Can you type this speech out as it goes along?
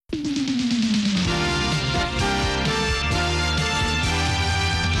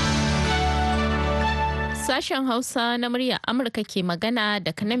Sashen Hausa na muryar Amurka ke magana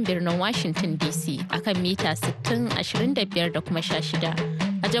daga nan birnin Washington DC akan mita 60, 25 da kuma 16.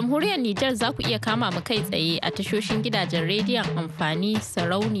 A jamhuriyar Nijar za ku iya kama mu kai tsaye a tashoshin gidajen rediyon amfani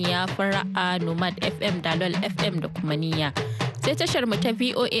sarauniya fara'a Nomad FM Dalol FM da kuma niyya. Sai tashar mu ta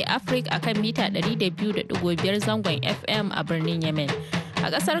VOA Africa akan mita 200.5 zangon FM a birnin Yemen. A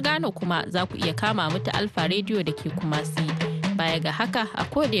ƙasar Ghana kuma za ku iya kama mu ta Alfa Radio da ke Kumasi. Baya ga haka a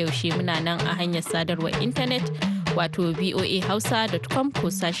koda yaushe muna nan a hanyar sadarwar intanet wato voahausa.com ko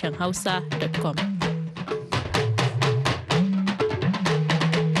sashen hausa.com.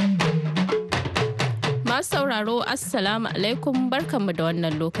 Masu sauraro assalamu alaikum barkanmu da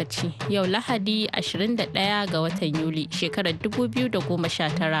wannan lokaci yau Lahadi 21 ga watan Yuli shekarar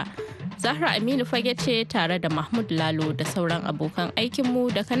 2019. Zahra Aminu fage ce tare da Mahmud Lalo da sauran abokan aikinmu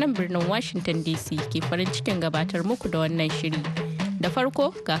daga nan birnin Washington DC ke farin cikin gabatar muku da wannan shiri. Da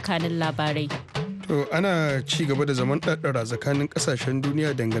farko ga kanin labarai. To ana ci gaba da zaman ɗaɗɗara tsakanin ƙasashen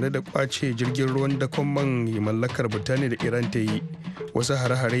duniya dangane da ƙwace jirgin ruwan dakon man mallakar Birtaniya da Iran ta yi. Wasu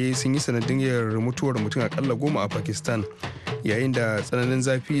hare-hare sun yi sanadiyar mutuwar mutum akalla 10 a Pakistan yayin da tsananin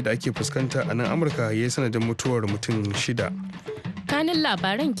zafi da ake fuskanta a nan Amurka ya yi sanadin mutuwar mutum 6. Kanin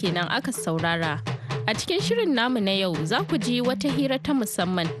labaran kenan aka saurara. A cikin shirin namu na yau za ku ji wata hira ta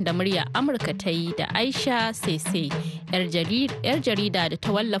musamman da murya Amurka ta yi da Aisha Sese, 'yar jarida da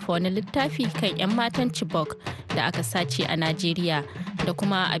ta wallafa wani littafi kan 'yan matan Chibok da aka sace a Najeriya da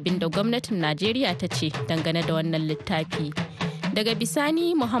kuma abin da gwamnatin Najeriya ta ce dangane da wannan littafi. Daga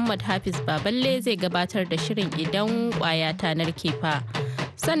bisani Muhammad Hafiz Baballe zai gabatar da shirin idan kwaya ta narke fa.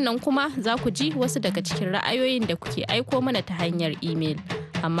 Sannan kuma za ku ji wasu daga cikin ra'ayoyin da kuke aiko mana ta hanyar imel.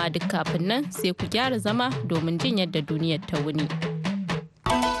 Amma duk kafin nan sai ku gyara zama domin jin yadda duniyar ta wuni.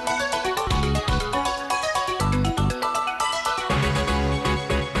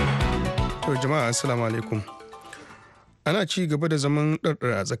 To jama'a assalamu alaikum. Ana ci gaba da zaman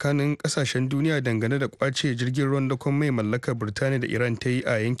ɗarɗar a tsakanin ƙasashen duniya dangane da ƙwace jirgin ruwan dakon mai mallakar Birtaniya da Iran ta yi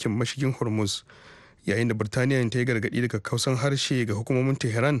a yankin mashigin Hormuz. Yayin da Birtaniya ta yi gargaɗi daga kausan harshe ga hukumomin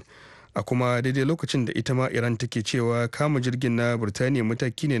Tehran a kuma daidai lokacin da ita ma Iran take cewa kama jirgin na Birtaniya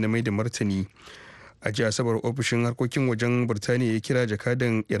mataki ne na mai da martani. A jiya Asabar ofishin harkokin wajen Birtaniya ya kira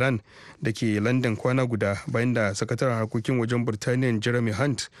jakadan Iran da ke London kwana guda bayan da sakataren harkokin wajen Birtaniya Jeremy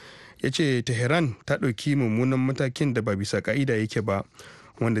Hunt ya ce Tehran ta ɗauki mummunan matakin da ba bisa ka'ida yake ba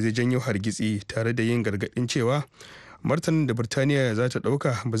wanda zai janyo hargitsi tare da yin gargaɗin cewa martanin da Birtaniya za ta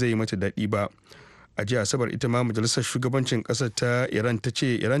ɗauka ba zai yi mata daɗi ba. A jiya Asabar ita ma majalisar shugabancin ƙasar ta Iran ta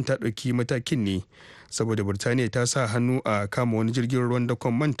ce Iran ta ɗauki matakin ne saboda Birtaniya ta sa hannu a kama wani jirgin ruwan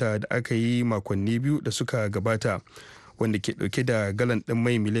dakon manta da aka yi makonni 2 da suka gabata wanda ke ɗauke da galan ɗin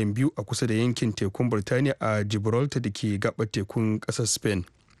mai miliyan 2 a kusa da yankin tekun Birtaniya a Gibraltar da ke gaɓar tekun ƙasar Spain.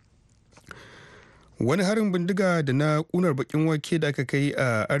 Wani harin bindiga da na kunar bakin wake da aka kai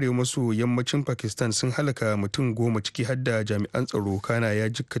a arewa maso yammacin Pakistan sun halaka mutum 10 ciki har da jami'an tsaro kana ya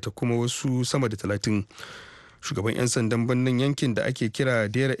jikkata kuma wasu sama da 30. Shugaban 'yan sandan birnin yankin da ake kira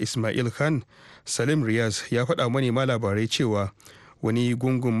Dera Ismail Khan Salim Riyaz ya faɗa manema labarai cewa wani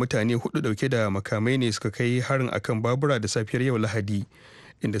gungun mutane 4 dauke da makamai ne suka kai harin akan babura da safiyar yau Lahadi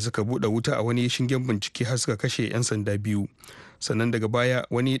inda suka buɗe wuta a wani shingen bincike har suka kashe 'yan sanda 2. Sannan daga baya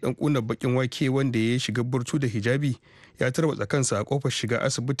wani dan kunar bakin wake wanda ya shiga burtu da hijabi ya tarwatsa kansa a kofar shiga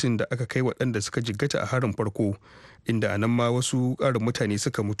asibitin da aka kai waɗanda suka jiggata a harin farko inda a nan ma wasu ƙarin mutane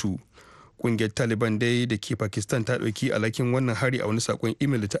suka mutu. Ƙungiyar Taliban dai da ke Pakistan ta ɗauki alhakin wannan hari a wani saƙon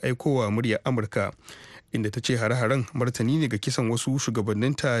imel da ta aikowa muryar Amurka inda ta ce hare-haren martani ne ga kisan wasu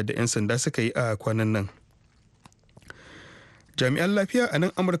shugabanninta da 'yan sanda suka yi a kwanan nan. Jami'an lafiya a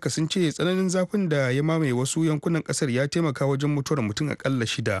nan Amurka sun ce tsananin zafin da ya mamaye wasu yankunan kasar ya taimaka wajen mutuwar mutum akalla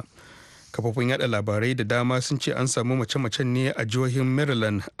 6. Kafofin yada labarai da dama sun ce an samu mace-macen ne a jihohin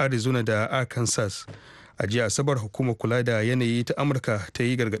Maryland, Arizona da Arkansas. A jiya Asabar hukumar kula da yanayi ta Amurka ta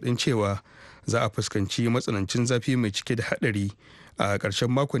yi gargadin cewa za a fuskanci matsanancin zafi mai cike da hadari a ƙarshen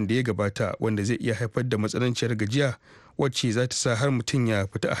makon da ya gabata wanda zai iya haifar da matsananciyar gajiya wacce za ta sa har mutum ya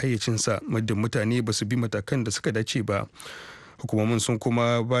fita a hayyacinsa muddin mutane ba su bi matakan da suka dace ba. Hukumomin sun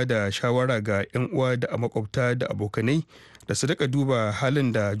kuma ba da shawara ga 'yan uwa da makwabta da abokanai da su daga duba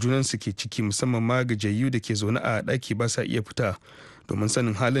halin da junansu ke ciki musamman ma gajiyayyu da ke zaune a ɗaki ba sa iya fita domin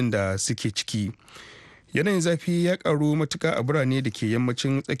sanin halin da suke ciki. Yanayin zafi ya karu matuka a birane da ke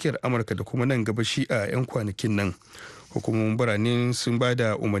yammacin tsakiyar Amurka da kuma nan gabashi a 'yan kwanakin nan. Hukumomin birane sun ba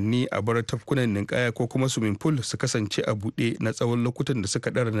da umarni a bar tafkunan ninkaya ko kuma swimming pool su kasance a buɗe na tsawon lokutan da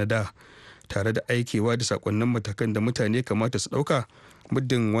suka ɗara na da. Tare da aikewa da sakonnin matakan da mutane kamata su ɗauka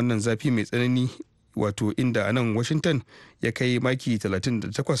muddin wannan zafi mai tsanani wato inda a nan Washington ya kai maki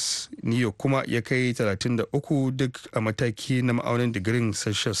 38, New York kuma ya kai 33 duk a mataki na ma'aunin digirin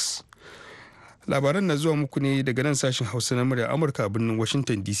Celsius. Labaran na zuwa muku ne daga nan sashen Hausa na murya Amurka a birnin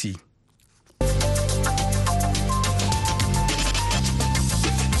Washington DC.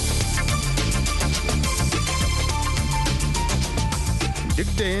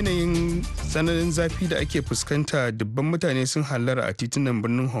 Duk da yanayin tsananin zafi da ake fuskanta, dubban mutane sun hallara a titunan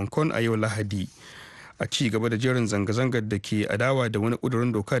birnin Hong Kong a yau Lahadi a ci gaba da jerin zanga-zangar da ke adawa da wani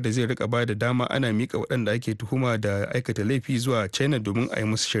ƙudurin doka da zai rika ba da dama ana mika waɗanda ake tuhuma da aikata laifi zuwa China domin a yi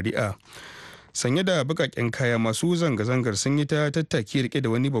musu shari'a. Sanye da baƙaƙen kaya, masu zanga-zangar sun yi ta tattaki rike da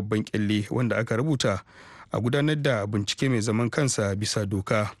wani babban kyalle wanda aka rubuta a gudanar da bincike mai zaman kansa bisa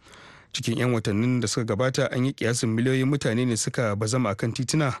doka. Cikin 'yan watannin da suka gabata an yi kiyasin miliyoyin mutane ne suka bazama a kan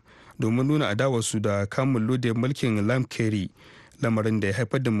tituna domin nuna adawarsu da kamun lodin mulkin Lam Kerry, lamarin da ya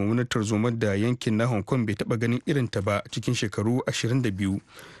haifar da mummunar tarzomar da yankin na Hong Kong bai taba ganin irin ta ba cikin shekaru 22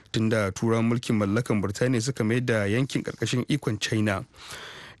 tunda turawan mulkin mallakan Burtaniya suka mai da yankin karkashin ikon China.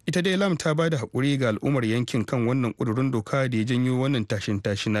 Ita dai Lam ta ba da haƙuri ga al'ummar yankin kan wannan ƙudurin doka da ya janyo wannan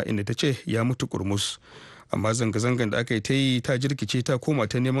tashin-tashina, inda ta ce ya mutu kurmus. Amma zanga-zangar da aka yi ta yi ta jirkice ta koma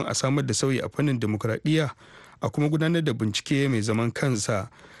ta neman a samar da sauyi a fannin demokuraɗiyya a kuma gudanar da bincike mai zaman kansa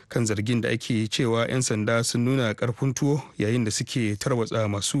kan zargin da ake cewa 'yan sanda sun nuna karfin tuwo yayin da suke tarwatsa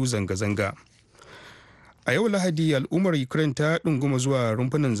masu zanga-zanga. A yau Lahadi, al'ummar Ukraine ta ɗunguma zuwa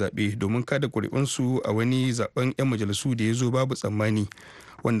rumfunan zaɓe domin kada ƙuri'unsu a wani zaben 'yan majalisu da ya zo babu tsammani,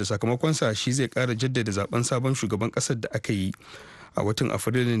 wanda sakamakonsa shi zai ƙara jaddada zaben sabon shugaban ƙasar da aka yi. A watan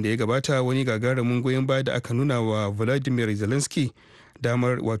Afrilun da ya gabata, wani gagarumin goyon baya da aka nuna wa Volodymyr Zelensky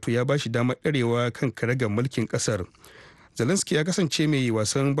ya bashi damar ɗarewa kan karagar mulkin ƙasar. Zelensky ya kasance mai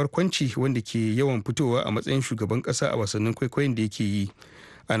wasan barkwanci wanda ke yawan fitowa a matsayin shugaban ƙasa a wasannin kwaikwayon da yake yi.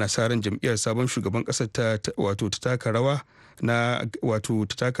 Ana sa ran jam'iyyar sabon shugaban ƙasar ta taka rawa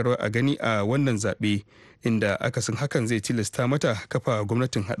a gani a wannan zaɓe, inda akasin hakan zai tilasta mata kafa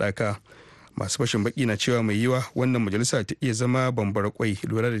gwamnatin haɗaka. Masu fashin baki na cewa mai yiwa wannan majalisa ta iya zama bambara kwai,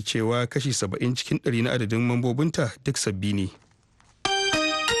 lura da cewa kashi 70 cikin 100 na adadin mambobinta duk sabbi ne.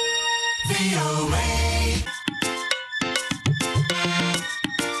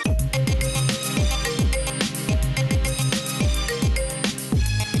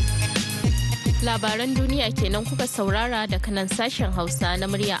 Labaran duniya kenan kuka saurara daga nan sashen Hausa na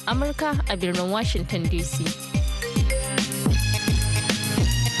murya Amurka a birnin Washington DC.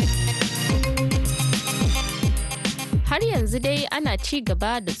 Har yanzu dai ana ci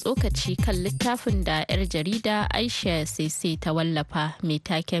gaba da tsokaci kan littafin da 'yar jarida Aisha Sese ta wallafa mai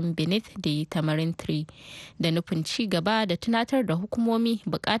taken Beneath the Tamarind Tree, da nufin ci gaba da tunatar da hukumomi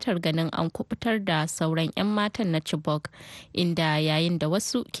bukatar ganin an kubutar da sauran 'yan matan na Chibok, inda yayin da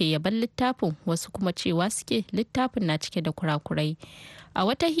wasu ke yaban littafin, wasu kuma cewa suke littafin na cike da kurakurai. A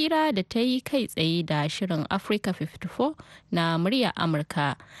wata hira da ta yi kai tsaye da shirin Africa 54 na murya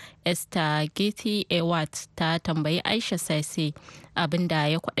Amurka, Esther Getty Ewart ta tambayi Aisha Sese abinda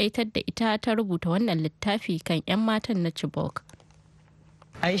ya kwadaitar da ita ta rubuta wannan littafi kan 'yan matan na Chibok.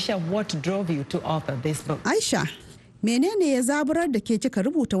 Aisha, what drove you to author this book? Aisha, menene ya zaburar da ke kika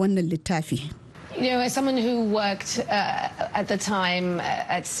rubuta wannan littafi? You know, as someone who worked at the time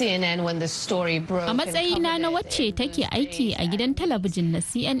at CNN when the story broke. A matsayina na wacce take aiki a gidan talabijin na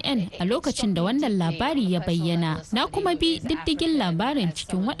CNN a lokacin da wannan labari ya bayyana, na kuma bi diddigin labarin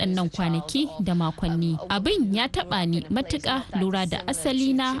cikin waɗannan kwanaki da makonni. Abin ya taɓa ni matuƙa, lura da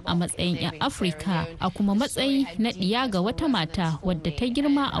asalina a matsayin 'yan Afirka, a kuma matsayi na ɗiya ga wata mata wadda ta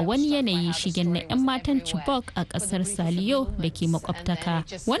girma a wani yanayi shigen na 'yan matan Chibok a ƙasar Saliyo da ke makwabtaka.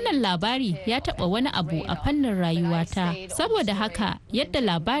 Wannan labari ya taɓa wani abu a fannin rayuwata, saboda haka yadda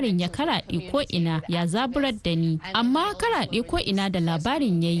labarin ya karaɗe ko'ina ya zaburar da ni. Amma karaɗe ko'ina da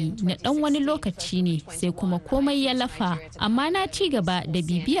labarin ya yi na ɗan wani lokaci ne, sai kuma komai ya lafa. Amma na ci gaba da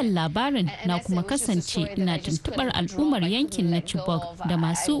bibiyar labarin, na kuma kasance ina tuntuɓar al'ummar yankin na Chibok da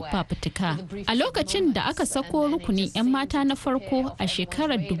masu fafutuka. A lokacin da aka sako rukunin 'yan mata na farko a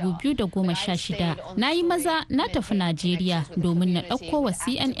shekarar 2016, na yi maza na tafi Najeriya domin na ɗauko wa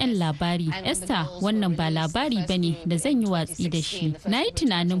CNN labari. Wannan ba labari bane da zan yi watsi da shi. Na yi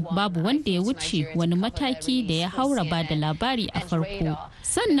tunanin babu wanda ya wuce wani mataki da ya haura ba da labari a farko.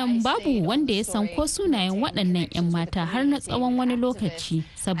 Sannan babu wanda ya san ko sunayen waɗannan 'yan mata har na tsawon wani lokaci.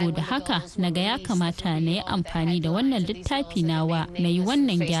 Saboda haka naga ya kamata na yi amfani da wannan littafi nawa na yi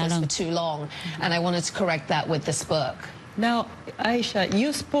wannan gyaran. Now, Aisha,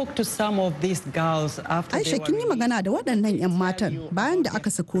 you spoke to some of these girls after Aisha, kin yi magana da waɗannan 'yan matan bayan da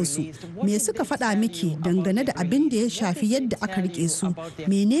aka sako su. Me suka faɗa miki dangane da abin da ya shafi yadda aka rike su?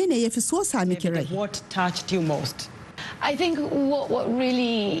 Menene ya fi so sa miki rai? What touched you most? I think what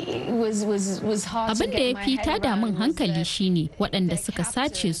really was hard to Abin da get ya my fi head tada min around was hankali that shine waɗanda suka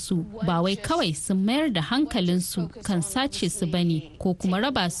sace su ba wai kawai sun mayar da hankalinsu kan sace su bane ko kuma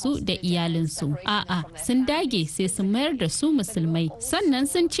raba su da iyalinsu. A'a, sun dage sai sun mayar da su musulmai. Sannan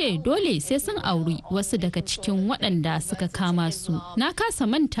sun ce dole sai sun auri wasu daga cikin waɗanda suka kama su. Na kasa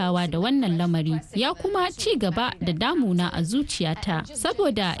mantawa da wannan lamari ya kuma ci gaba da damuna a zuciyata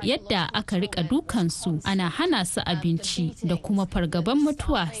saboda yadda aka rika dukansu ana hana su abinci da kuma fargaban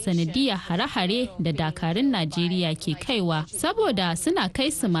mutuwa sanadiyar hare-hare da dakarun Najeriya ke kaiwa saboda suna kai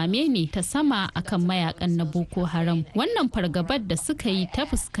su mame ne ta sama akan mayakan na Boko Haram. Wannan fargabar da suka yi ta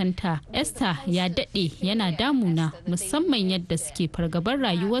fuskanta Esther ya daɗe yana damuna musamman yadda suke fargabar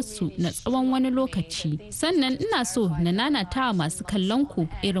rayuwarsu na tsawon wani lokaci. Sannan ina so na nanata masu kallon ku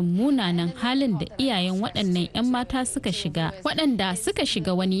irin munanan halin da iyayen waɗannan 'yan mata suka shiga waɗanda suka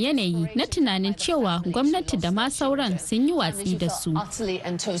shiga wani yanayi na tunanin cewa gwamnati da ma sauran sun yi watsi da su. utterly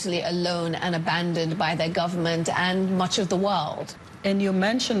and totally alone and abandoned by their government and much of the world. And you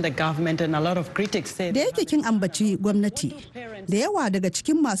mentioned the government and a lot of critics say Da yake kin ambaci gwamnati, da yawa daga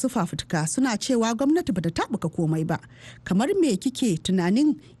cikin masu fafutuka suna cewa gwamnati bata taɓuka komai ba. Kamar me kike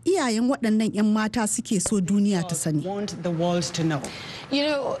tunanin iyayen waɗannan 'yan mata suke so duniya ta sani? want the world to know. You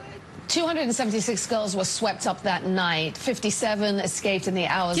know, 276 girls were swept up that night. 57 escaped in the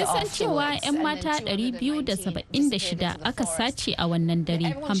hours Kin san afterwards. cewa 'yan mata 276 aka sace a wannan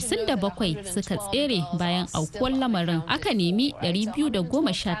dare, 57 suka tsere bayan aukuwar lamarin. Aka nemi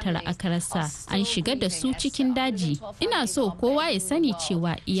 219 aka rasa, an shiga da su cikin daji. Ina so kowa ya sani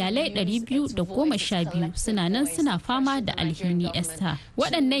cewa iyalai 212 suna nan suna fama da alhini Esther.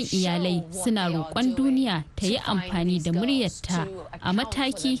 Waɗannan iyalai suna roƙon duniya ta yi amfani da muryarta a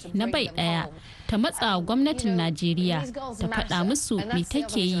mataki na bai ɗaya ta matsa gwamnatin Najeriya ta faɗa musu me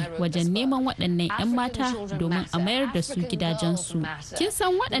take yi wajen neman waɗannan 'yan mata domin a mayar da su gidajensu. Kin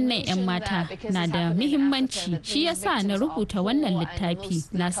san waɗannan 'yan mata na da muhimmanci, shi yasa na rubuta wannan littafi.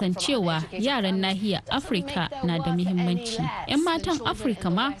 Na san cewa yaran nahiyar Afirka na da muhimmanci, 'yan matan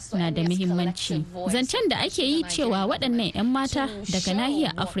Afirka ma na da muhimmanci. Zancen da ake yi cewa waɗannan 'yan mata daga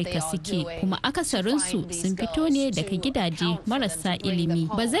nahiyar Afirka suke, kuma akasarinsu sun fito ne daga gidaje marasa ilimi,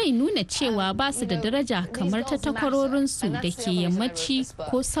 ba zai nuna cewa ba su da daraja kamar ta takwarorinsu da ke yammaci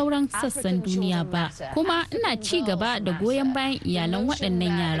ko sauran sassan duniya ba. Kuma ina ci gaba da goyon bayan iyalan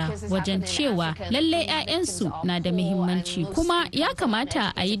waɗannan yara wajen cewa lalle 'ya'yansu na da muhimmanci, kuma ya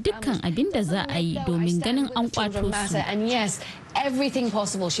kamata a yi dukkan abin da za a yi domin ganin an kwato su. And yes, everything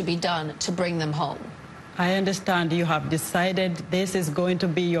possible should be done to bring them home. I understand you have decided this is going to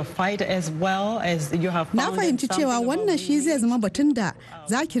be your fight as well as you have Na founded fahimci cewa something wannan about shi zai zama batun da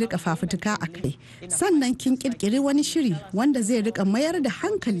za ki rika fafutuka a kai. Sannan kin kirkiri wani shiri wanda zai rika mayar da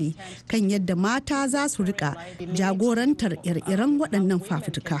hankali kan yadda mata za su rika jagorantar ire-iren waɗannan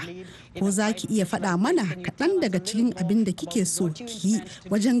fafutuka. Ko za ki iya faɗa mana kaɗan daga cikin abin da kike so ki yi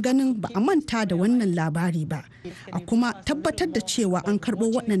wajen ganin ba a manta da wannan labari ba, a kuma tabbatar da cewa an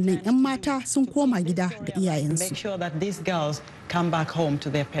karɓo waɗannan 'yan mata sun koma gida ga iyayensu. make sure that these girls come back home to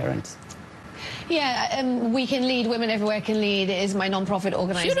their parents. Yeah, We Can Lead, Women Everywhere Can Lead is my non-profit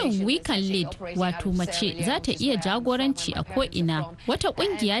organization. Shirin We Can Lead wato mace za ta iya jagoranci a ko'ina wata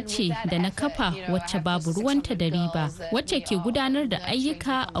kungiya ce da na kafa wacce babu ruwanta da riba wacce ke gudanar da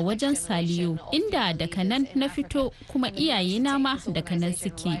ayyuka a wajen Saliyo inda daga nan na fito kuma iyayena ma daga nan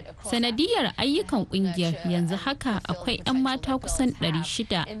suke. Sanadiyar ayyukan kungiyar yanzu haka akwai 'yan mata kusan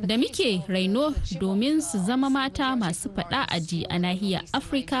 600 da muke raino domin su zama mata masu faɗa aji a nahiyar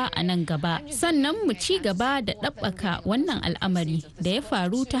Afirka a nan gaba. Sannan mu ci gaba da ɗabbaka wannan al'amari da ya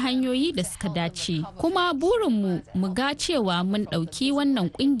faru ta hanyoyi da suka dace. Kuma burinmu mu ga cewa mun ɗauki wannan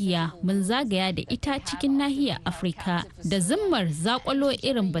ƙungiya mun zagaya da ita cikin nahiyar Afirka da zimmar zakwalo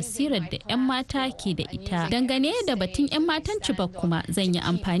irin basirar da 'yan mata ke da ita. Dangane da batun 'yan matan Chibok kuma zan yi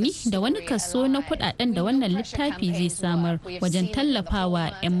amfani da wani kaso na kuɗaɗen da wannan littafi zai samar wajen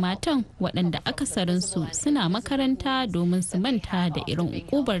tallafawa 'yan matan waɗanda akasarinsu suna makaranta domin su manta da irin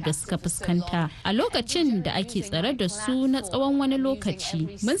ukubar da suka fuskanta. makaranta a lokacin da ake tsare da su na tsawon wani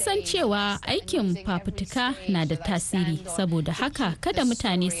lokaci. Mun san cewa aikin fafutuka na da tasiri, saboda haka kada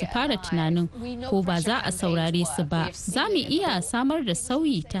mutane su fara tunanin ko ba za a saurare su ba. Za mu iya samar da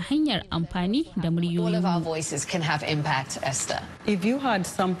sauyi ta hanyar amfani da muryoyinmu.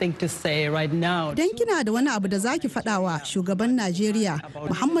 Idan kina da wani abu da zaki faɗa wa shugaban Najeriya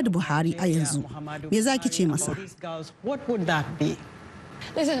Muhammadu Buhari a yanzu, me zaki ce masa?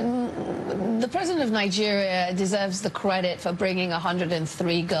 Listen, the president of Nigeria deserves the credit for bringing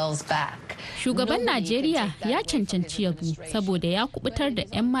 103 girls back. Shugaban Najeriya ya cancanci yabo saboda ya kubutar da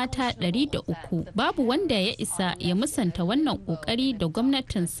 'yan mata 103. Babu wanda ya isa ya musanta wannan kokari da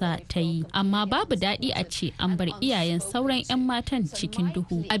gwamnatinsa ta yi, amma babu daɗi a ce an bar iyayen sauran 'yan matan cikin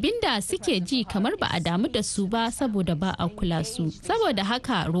duhu. Abinda suke ji kamar ba a damu da su ba saboda ba a kula su. Saboda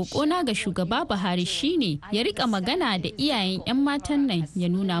haka roƙona ga shugaba Buhari shine ya rika magana da iyayen 'yan matan nan, ya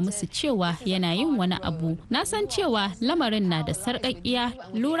nuna musu cewa yana yin wani abu. Na san cewa lamarin na da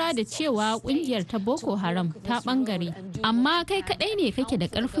sarƙaƙiya, lura da cewa kungiyar ta Boko Haram ta bangare, amma kai kadai ne kake da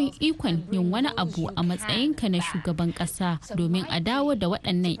karfin ikon yin wani abu a matsayinka na shugaban kasa domin a dawo da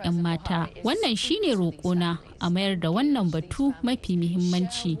waɗannan 'yan mata. Wannan shine roƙona, a mayar da wannan batu mafi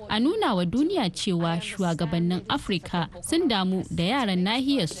muhimmanci, a nuna wa duniya cewa shugabannin Afirka sun damu da yaran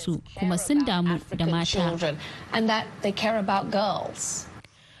nahiyarsu kuma sun damu da mata.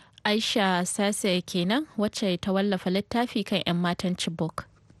 Aisha Sase kenan wacce ta wallafa littafi kan 'yan matan Chibok.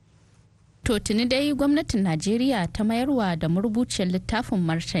 To tuni dai gwamnatin Najeriya ta mayarwa da marubuciyar littafin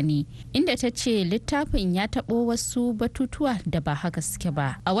martani, inda ta ce littafin ya taɓo wasu batutuwa da ba haka suke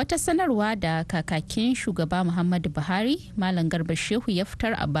ba. A wata sanarwa da kakakin shugaba Muhammadu Buhari, Malam Garba Shehu ya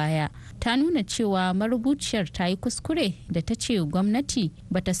fitar a baya, ta nuna cewa marubuciyar ta yi kuskure da ta ce gwamnati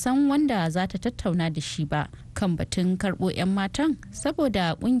bata san wanda za ta tattauna da shi ba kan batun karɓo 'yan matan,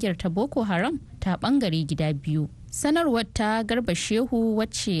 saboda ƙungiyar ta Boko Haram ta ɓangare gida biyu. Sanarwar ta Garba Shehu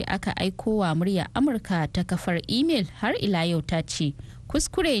wacce aka aiko wa murya Amurka ta kafar imel har ila yau ta ce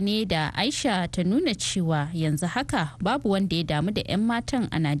kuskure ne da Aisha ta nuna cewa yanzu haka babu wanda ya damu da 'yan matan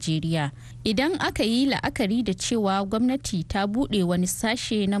a Najeriya. Idan aka yi la'akari da cewa gwamnati ta buɗe wani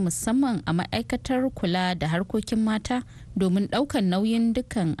sashe na musamman a ma'aikatar kula da harkokin mata domin ɗaukan nauyin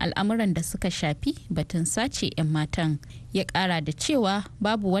dukkan al'amuran da suka shafi batun sace 'yan matan. Ya ƙara da cewa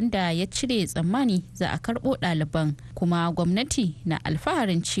babu wanda ya cire tsammani za a karɓo ɗaliban, kuma gwamnati na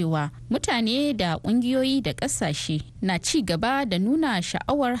alfaharin cewa mutane da ƙungiyoyi da ƙasashe na ci gaba da nuna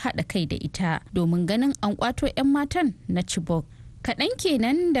sha'awar haɗa kai da ita domin ganin an ƙwato 'yan matan na Chibok. Kaɗan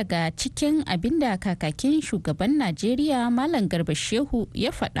kenan daga cikin abin da kakakin shugaban Najeriya Malam Garba Shehu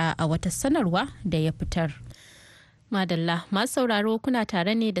ya faɗa a wata sanarwa da ya fitar. Madalla, masu sauraro kuna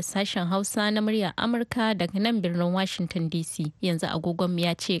tare ne da sashen Hausa na muryar Amurka daga nan birnin Washington DC. Yanzu agogon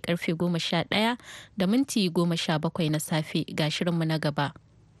ya ce karfe 11 da minti 17 na safe, ga shirinmu na gaba.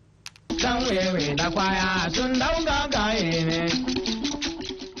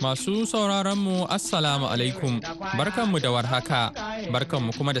 Masu sauraronmu Assalamu alaikum, barkanmu da warhaka,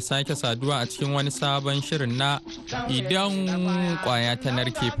 barkanmu kuma da sake saduwa a cikin wani sabon shirin na idan kwaya ta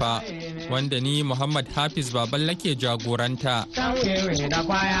narke fa, wanda ni Muhammad Hafiz Baballa ke jagoranta.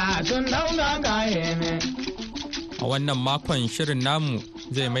 A wannan makon shirin namu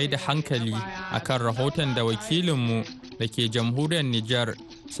zai mai da hankali akan rahoton da wakilinmu da ke jamhuriyar Nijar,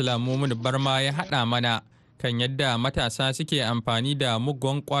 Sulamumun Barma ya haɗa mana. Kan yadda matasa suke amfani da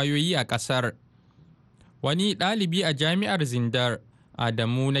muggan ƙwayoyi a ƙasar. Wani ɗalibi a jami'ar Zindar,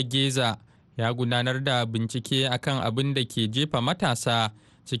 Adamu na Geza, ya gudanar da bincike akan abin da ke jefa matasa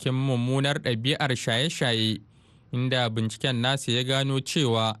cikin mummunar ɗabi'ar shaye-shaye, inda binciken nasa ya gano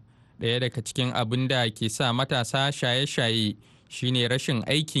cewa ɗaya daga cikin abin da ke sa matasa shaye-shaye shine rashin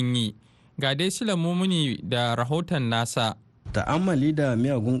aikin yi. Ga dai Sulamumuni da rahoton nasa. Ta'ammali da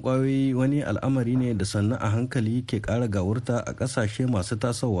miyagun ƙwayoyi wani al'amari ne da sannu a hankali ke ƙara gawurta a ƙasashe masu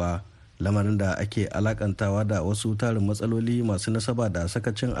tasowa, lamarin da ake alakantawa da wasu tarin matsaloli masu nasaba da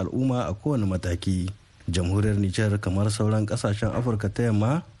sakacin al'umma a kowane mataki. Jamhuriyar Nijar, kamar sauran ƙasashen Afirka ta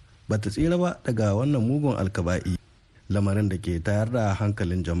yamma, ba ta tsira ba daga wannan mugun alkaba'i, lamarin da ke tayar da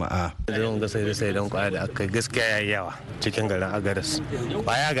hankalin jama'a. Zan ga sai don kwaya da aka gaskiya yayi yawa cikin garin Agadas.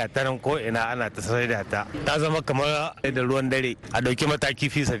 Kwaya ga taran ko ina ana ta saida ta zama kamar da ruwan dare. A dauki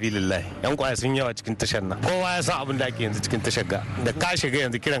mataki fi sabilillah. Yan kwaya sun yawa cikin tashar nan. Kowa ya san abin da ake yanzu cikin tashar ga. Da ka shiga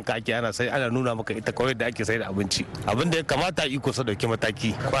yanzu kiran ka ake ana nuna maka ita kawai da ake saida abinci. Abin da ya kamata iko sa dauki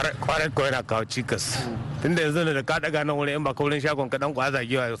mataki. Kwarar ko yana kawo cikas. Tunda yanzu da ka daga nan wurin in ba ka wurin shagon ka dan kwaya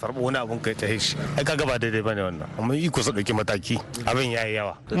zagewa ya sarbo wani abun kai ta shi. Ai kaga ba daidai bane wannan. Amma iko iko su ɗauki mataki abin ya yi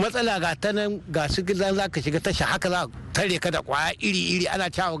yawa. Matsala ga ta nan ga su gidan za ka shiga tasha haka za tare ka da kwaya iri-iri ana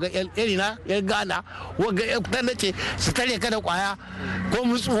cewa ga irina yan gana waga yan ce su tare ka da kwaya ko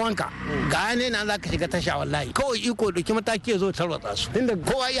mutsuwanka ga ne na za ka shiga tasha wallahi kawai iko ɗauki mataki ya zo tarwatsa su tunda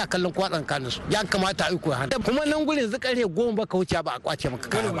kowa iya kallon kwatsan kanin su ya kamata iko ya hana kuma nan gurin zu karfe 10 ba ka wuce ba a kwace maka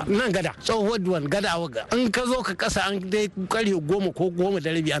kaya ba nan gada tsohuwar duwan gada waga in ka zo ka kasa an dai karfe 10 ko 10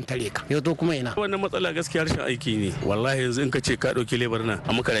 da rabi an tare ka yau to kuma ina wannan matsala gaskiya rashin aiki ne wallahi yanzu in ka ce ka dauki lebar nan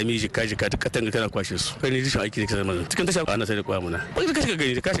amma ka rami jika ta katanga kana kwashe su kai ne rashin aiki ne ka zama cikin tasha ana sai da kwa muna ba ka shiga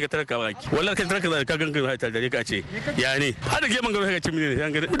gani ka shiga taraka ba ki wallahi kai taraka ka gangan ha tare ka ce ya ne har da geman gaba ka ce mene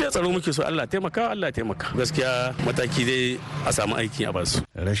yan gani da tsaro muke so Allah taimaka gaskiya mataki dai a samu aiki a basu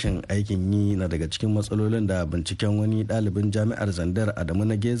rashin aikin yi na daga cikin matsalolin da binciken wani ɗalibin jami'ar Zandar Adamu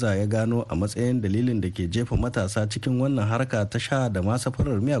na Geza ya gano a matsayin dalilin da ke jefa matasa cikin wannan harka ta sha da ma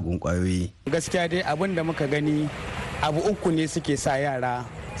safarar miyagun kwayoyi gaskiya dai abin da muka gani abu uku ne suke sa yara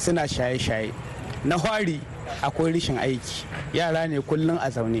suna shaye-shaye na fari akwai rashin aiki yara ne kullum a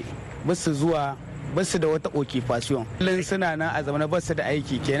zaune basu zuwa basu da wata occupation kullum suna nan a zaune basu da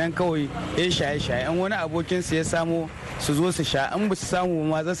aiki kenan kawai ya shaye-shaye an wani abokin su ya samu su zo su sha an basu samu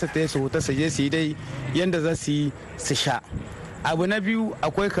ma za su taya su huta su je su yi dai yanda za su yi su sha abu na biyu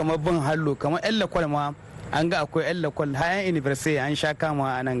akwai kamar bin hallo kamar yan lakwal ma an ga akwai yan lakwal hayan university an sha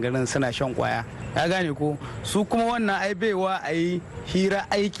kama a nan garin suna shan kwaya ya gane ko su kuma wannan ai baiwa a yi hira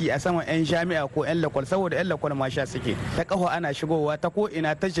aiki a saman yan jami'a ko yan lakwal saboda yan lakwal ma sha suke ta kafa ana shigowa ta ko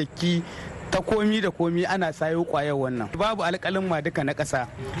ina ta jakki ta komi da komi ana sayo kwayar wannan babu alƙalin ma duka na ƙasa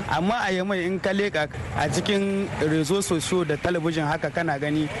amma a yamai in ka leƙa a cikin rezo sosiyo da talabijin haka kana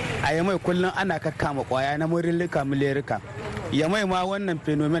gani a yamai kullum ana kakkama kwaya na murilika miliyarika yamai ma wannan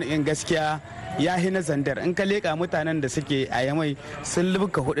fenomen in gaskiya ya hi na Zandar in ka leƙa mutanen da suke a yamai sun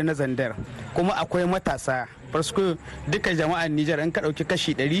lubuka 4 na Zandar kuma akwai matasa farsko duka jama'ar Nijar in ka ɗauki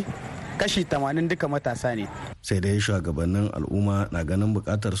kashi 100 kashi 80 duka matasa ne sai dai shugabannin al'umma na ganin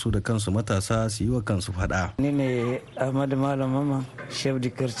bukatar su da kansu matasa su yi wa kansu fada ni ne Ahmadu Malam Mama chef de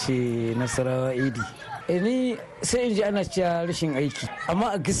quartier Nasarawa Idi ni sai in ji ana cewa rashin aiki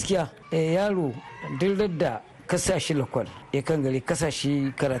amma a gaskiya yaro duk da kasashi lakwal ya kan gari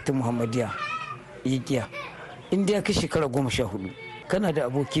kasashi karatun Muhammadiya yikiya inda ya kai shekara 14 kana da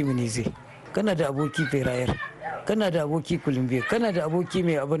aboki minize kana da aboki ferayar kana da aboki kulimbe kana da aboki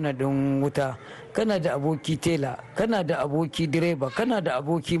mai abin din wuta kana da aboki tela kana da aboki direba kana da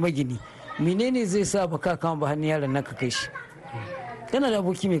aboki magini menene zai sa baka kama ba hannun yaron nan ka kai shi kana da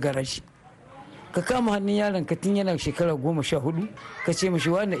aboki mai garaji ka kama hannun yaron ka tun yana shekara 14 ka ce mishi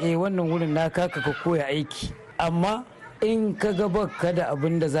wannan wurin na kaka ka koya aiki amma in ka ga baka da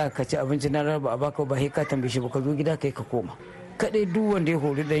abin da za ka ci abinci na raba a baka ba sai ka tambaye shi ba ka zo gida kai ka koma kadai duk wanda ya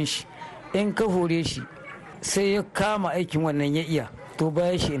hori dan shi in ka hore shi sai ya kama aikin wannan ya iya to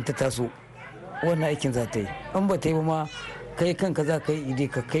bayan shi in ta taso wannan aikin za ta yi in ba ta yi ba ma kai kanka za ka yi ide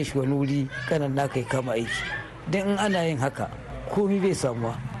ka kai shi wani wuri kanan na kai kama aiki don in ana yin haka komi bai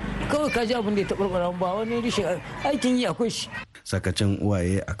samuwa kawai ka ji abin da ya taɓarɓara ba wani rishin aikin yi akwai shi sakacin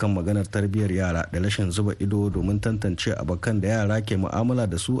uwaye akan maganar tarbiyyar yara da rashin zuba ido domin tantance abokan da yara ke mu'amala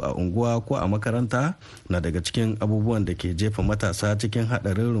da su a unguwa ko a makaranta na daga cikin abubuwan da ke jefa matasa cikin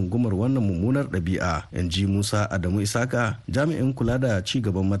haɗarin rungumar wannan mummunar ɗabi'a in ji Musa Adamu Isaka jami'in kula da ci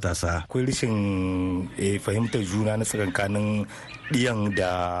gaban matasa. Akwai rashin fahimtar juna na tsakankanin ɗiyan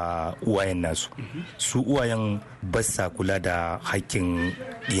da uwayen nasu su uwayen basa kula da hakkin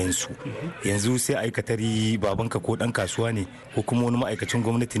ɗiyansu yanzu sai aikatari babanka ko ɗan kasuwa ne ko kuma wani ma'aikacin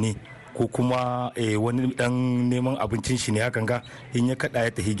gwamnati ne ko kuma wani ɗan neman abincin shi ne hakan ga in ya kaɗa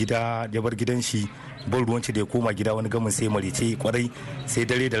ya tafi gida ya bar gidan shi ban ruwanci da ya koma gida wani gamin sai marice kwarai sai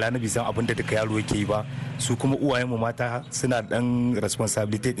dare da rana bisan abin da duka yaro yake yi ba su kuma uwayenmu mata suna ɗan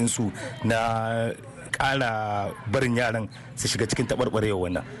responsibility ɗinsu na kara barin yaran su shiga cikin taɓarɓarewa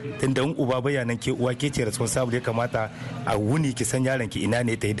wannan tunda in uba bayanan ke uwa ke ce responsible ya kamata a wuni ki san yaron ki ina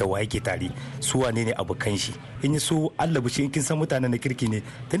ne ta yi da waye ke tare su wane ne abokan shi in yi so Allah bishi in kin san mutanen na kirki ne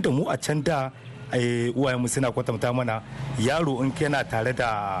tunda mu a can da uwayenmu suna kwatanta mana yaro in kana tare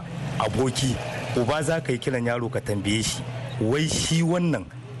da aboki uba za ka yi kiran yaro ka tambaye shi wai shi wannan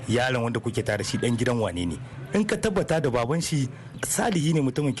yaron wanda kuke tare shi dan gidan wane ne in ka tabbata da baban shi salihi ne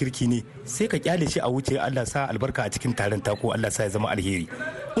mutumin kirki ne sai ka kyale shi a wuce Allah sa albarka a cikin taron ta ko Allah sa ya zama alheri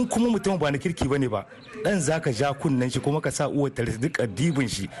in kuma mutum ba na kirki bane ba dan zaka ja kunnen shi kuma ka sa uwar ta duka dibin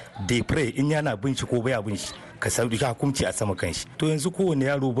shi dey pray in yana bin shi ko baya bin shi ka sauki hukunci a sama kanshi to yanzu kowane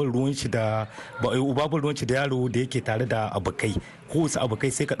yaro ban ruwan shi da uba ban ruwan shi da yaro da yake tare da abokai ko wasu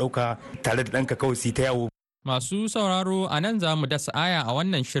abokai sai ka dauka tare da danka kawai sai ta yawo Masu sauraro a nan za mu dasa aya a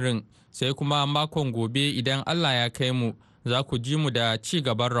wannan shirin sai kuma makon gobe idan Allah ya kai mu za ku ji mu da ci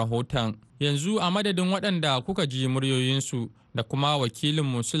gaban rahoton. Yanzu a madadin waɗanda kuka ji muryoyinsu da kuma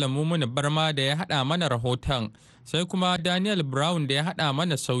wakilinmu Sulaimu Barma da ya haɗa mana rahoton sai kuma Daniel Brown da ya haɗa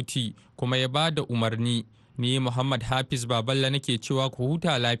mana sauti kuma ya ba da umarni. Ni Muhammad Hafiz Baballa nake cewa ku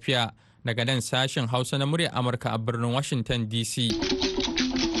huta lafiya daga nan sashen Hausa na muryar Amurka a birnin Washington DC.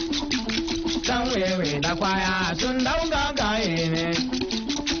 Can wewe da kwaya sun dauga gaye ne.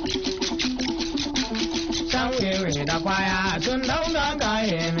 Can wewe da kwaya sun dauga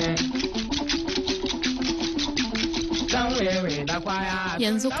gaye ne.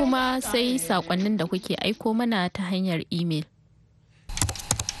 Yanzu kuma sai sakonnin da kuke aiko mana ta hanyar imel.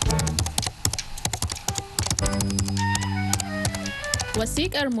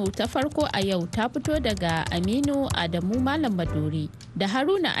 Wasikar mu ta farko a yau ta fito daga Aminu Adamu Malam Maduri da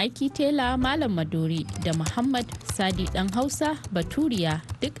Haruna Aiki Tela Malam Maduri da Muhammad Sadi Dan Hausa Baturiya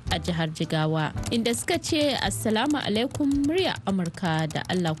duk a jihar Jigawa inda suka ce Assalamu alaikum murya Amurka da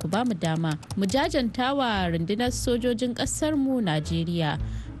Allah ku bamu dama mu jajantawa rundunar sojojin ƙasar mu Najeriya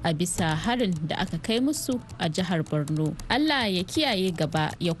a bisa harin da aka kai musu a jihar Borno. Allah ya kiyaye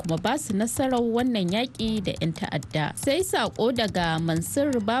gaba ya kuma ba su nasarar wannan yaƙi da 'yan ta'adda. Sai saƙo daga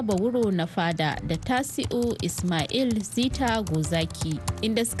Mansur Baba Wuro na Fada da Tasi'u Ismail Zita Gozaki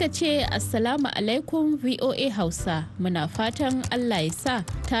inda suka ce Assalamu alaikum VOA Hausa muna fatan Allah ya sa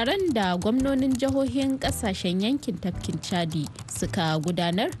taron da gwamnonin jihohin ƙasashen yankin tafkin Chadi suka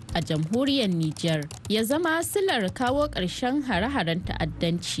gudanar a jamhuriyar Nijar ya zama silar kawo ƙarshen hare-haren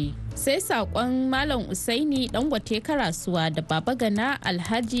ta'addanci. Sai saƙon Malam Usaini Dangote Karasuwa da Baba Gana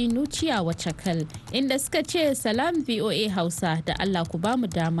Alhaji Nuciya Wacakal inda suka ce salam VOA Hausa da Allah ku bamu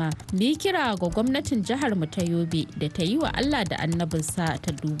dama mu yi kira ga gwamnatin jihar mu ta Yobe da ta yi wa Allah da annabinsa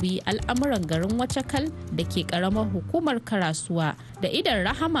ta dubi al'amuran garin Wacakal da ke karamar hukumar Karasuwa da idan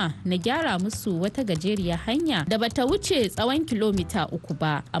rahama na gyara musu wata gajeriyar hanya da bata wuce tsawon kilomita 3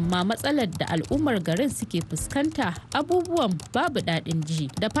 ba amma matsalar da al'ummar garin suke fuskanta abubuwan babu daɗin ji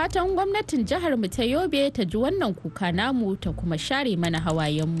da fatan gwamnatin jihar mu ta Yobe ta ji wannan kuka namu ta kuma share mana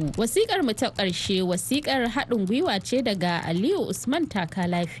hawayenmu. Wasikar mu ta ƙarshe wasikar haɗin gwiwa ce daga Aliyu Usman Taka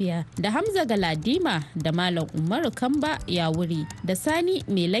Lafiya da Hamza Galadima da Malam Umaru Kamba Yawuri da Sani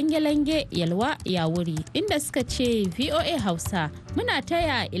Mai Lange-Lange Yalwa Yawuri inda suka ce VOA Hausa muna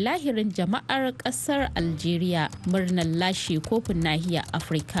taya ilahirin jama'ar ƙasar Algeria murnar lashe kofin nahiyar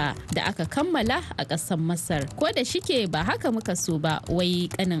Afirka da aka kammala a ƙasar Masar. Ko da shike ba haka muka so ba wai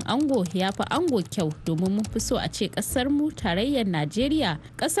kanin ango ya fi ango kyau domin mun fi so a ce kasar mu tarayyar Najeriya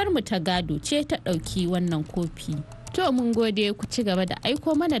kasar mu ta gado ce ta ɗauki wannan kofi. To mun gode ku ci gaba da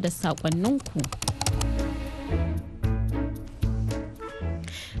aiko mana da sakonninku.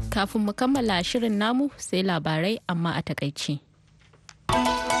 Kafin mu kammala shirin namu sai labarai amma a takaice.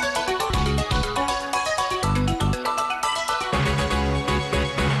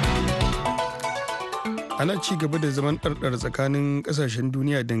 Ana ci gaba da zaman ɗarɗar tsakanin ƙasashen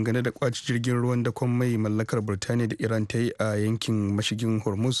duniya dangane da ƙwace jirgin ruwan dakon mai mallakar Birtaniya da Iran ta yi a yankin mashigin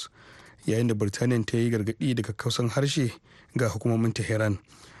Hormuz yayin da Birtaniya ta yi gargaɗi daga kausan harshe ga hukumomin Tehran.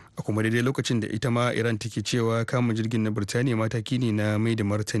 A kuma daidai lokacin da ita ma Iran take cewa kama jirgin na Birtaniya mataki ne na mai da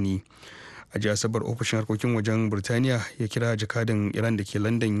martani. A ji Asabar ofishin harkokin wajen Birtaniya ya kira jakadan Iran da ke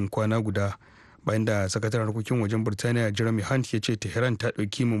London kwana guda. Bayan da sakataren harkokin wajen Birtaniya Jeremy Hunt ya ce Tehran ta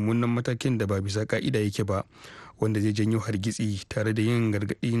ɗauki mummunan matakin da ba bisa ka'ida yake ba wanda zai janyo hargitsi tare da yin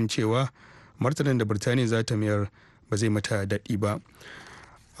gargaɗin cewa martanin da Birtaniya za ta mayar ba zai mata daɗi ba.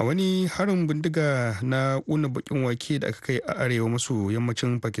 A wani harin bindiga na ƙuna bakin wake da aka kai a arewa maso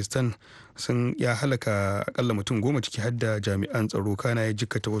yammacin Pakistan sun ya halaka akalla mutum 10 ciki har da jami'an tsaro kana ya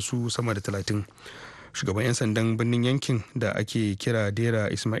jikkata wasu sama da 30. Shugaban 'yan sandan birnin yankin da ake kira Dera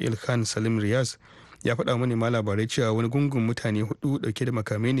Ismail Khan Salim Riyaz ya faɗa manema labarai cewa wani gungun mutane 4 dauke da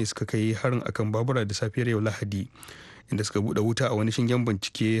makamai ne suka kai harin akan babura da safiyar yau Lahadi inda suka buɗe wuta a wani shingen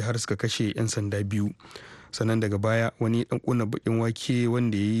bincike har suka kashe 'yan sanda 2. Sannan daga baya wani dan kuna bakin wake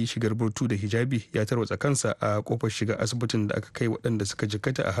wanda ya yi shigar burtu da hijabi ya tarwatsa kansa a kofar shiga asibitin da aka kai waɗanda suka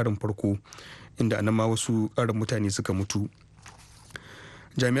jikkata a harin farko inda anan ma wasu ƙarin mutane suka mutu.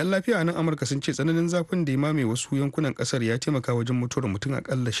 Jami'an lafiya a nan Amurka sun ce tsananin zafin da ya mame wasu yankunan kasar ya taimaka wajen mutuwar mutum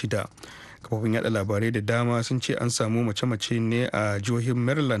akalla 6. Kafofin yada labarai da dama sun ce an samu mace-mace ne a jihohin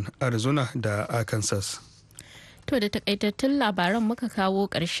Maryland, Arizona da Arkansas. To da takaitattun labaran muka kawo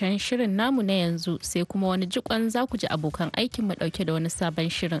ƙarshen shirin namu na yanzu sai kuma wani jikon za ku ji abokan aikin mu ɗauke da wani sabon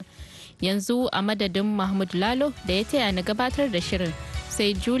shirin. Yanzu a madadin Mahmud Lalo da ya taya ni gabatar da shirin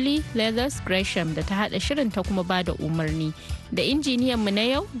sai Julie Leathers Gresham da ta haɗa shirin ta kuma ba da umarni da injiniyan mu na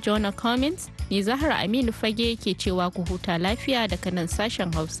yau Jonah Cummins Ni Zahra Aminu Fage ke cewa ku huta lafiya daga nan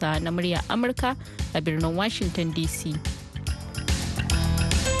sashen Hausa na murya Amurka a birnin Washington DC.